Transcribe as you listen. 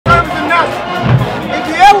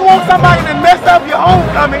somebody to mess up your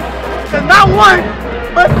homecoming. Cause not one,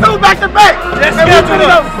 but two back-to-back. Let's schedule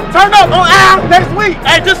up. Turn up on Al next week.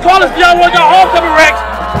 Hey, just call us if y'all want your homecoming racks.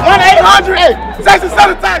 1-800-Texas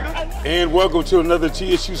Southern Tigers. And welcome to another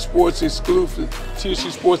TSU Sports exclusive.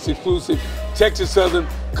 Texas Southern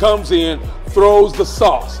comes in, throws the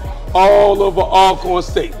sauce all over Alcorn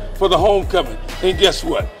State for the homecoming. And guess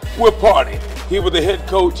what? We're partying. Here with the head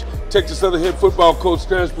coach, Texas Southern head football coach,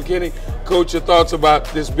 Clarence McKinney. Coach, your thoughts about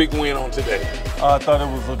this big win on today? I thought it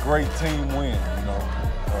was a great team win. You know,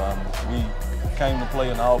 we came to play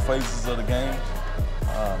in all phases of the game.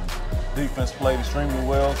 Defense played extremely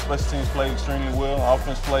well. Special teams played extremely well.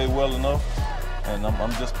 Offense played well enough, and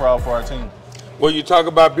I'm just proud for our team. Well, you talk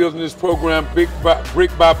about building this program brick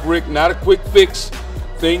by brick, not a quick fix.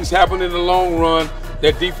 Things happen in the long run.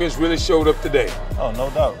 That defense really showed up today. Oh, no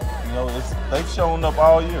doubt. You know, they've shown up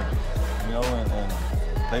all year. You know, and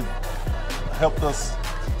they've helped us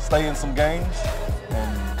stay in some games.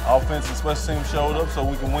 And offense and special teams showed up so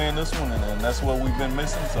we can win this one, and that's what we've been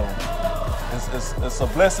missing. So it's a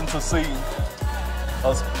blessing to see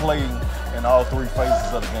us play in all three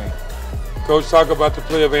phases of the game. Coach, talk about the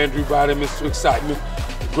play of Andrew Biden, Mr. Excitement.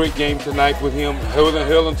 Great game tonight with him. Held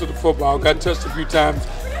into the football, got touched a few times,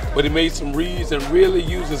 but he made some reads and really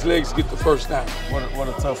used his legs to get the first down. What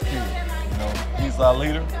a tough kid. You know, he's our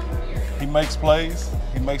leader. He makes plays.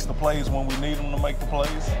 He makes the plays when we need him to make the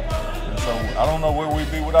plays. And so I don't know where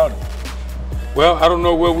we'd be without him. Well, I don't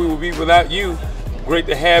know where we would be without you. Great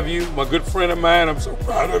to have you, my good friend of mine. I'm so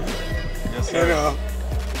proud of you. Yes, sir.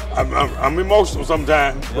 And I'm emotional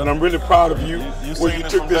sometimes, but I'm really proud of you when you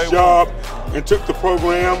took this job and took the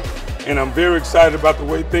program. And I'm very excited about the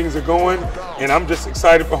way things are going. And I'm just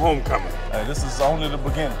excited for homecoming. Hey, this is only the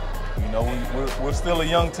beginning. You know, we're still a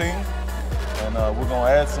young team. And we're going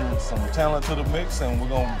to add some talent to the mix, and we're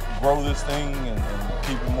going to grow this thing and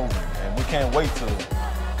keep it moving. And we can't wait till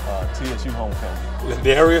TSU homecoming.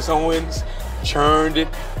 Darius Owens churned it,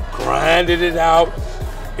 grinded it out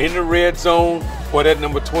in the red zone. Boy, that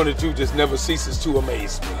number 22 just never ceases to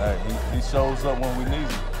amaze me. Hey, he shows up when we need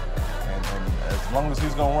him. And as long as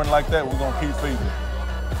he's going to run like that, we're going to keep feeding him.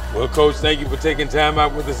 Well, Coach, thank you for taking time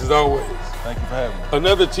out with us as always. Thank you for having me.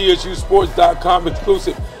 Another TSUSports.com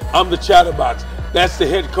exclusive. I'm the Chattabox. That's the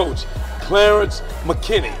head coach, Clarence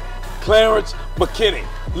McKinney. Clarence McKinney.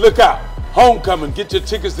 Look out. Homecoming. Get your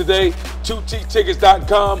tickets today.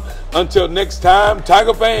 2ttickets.com. Until next time,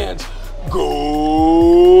 Tiger fans,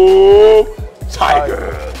 go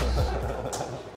Tigers.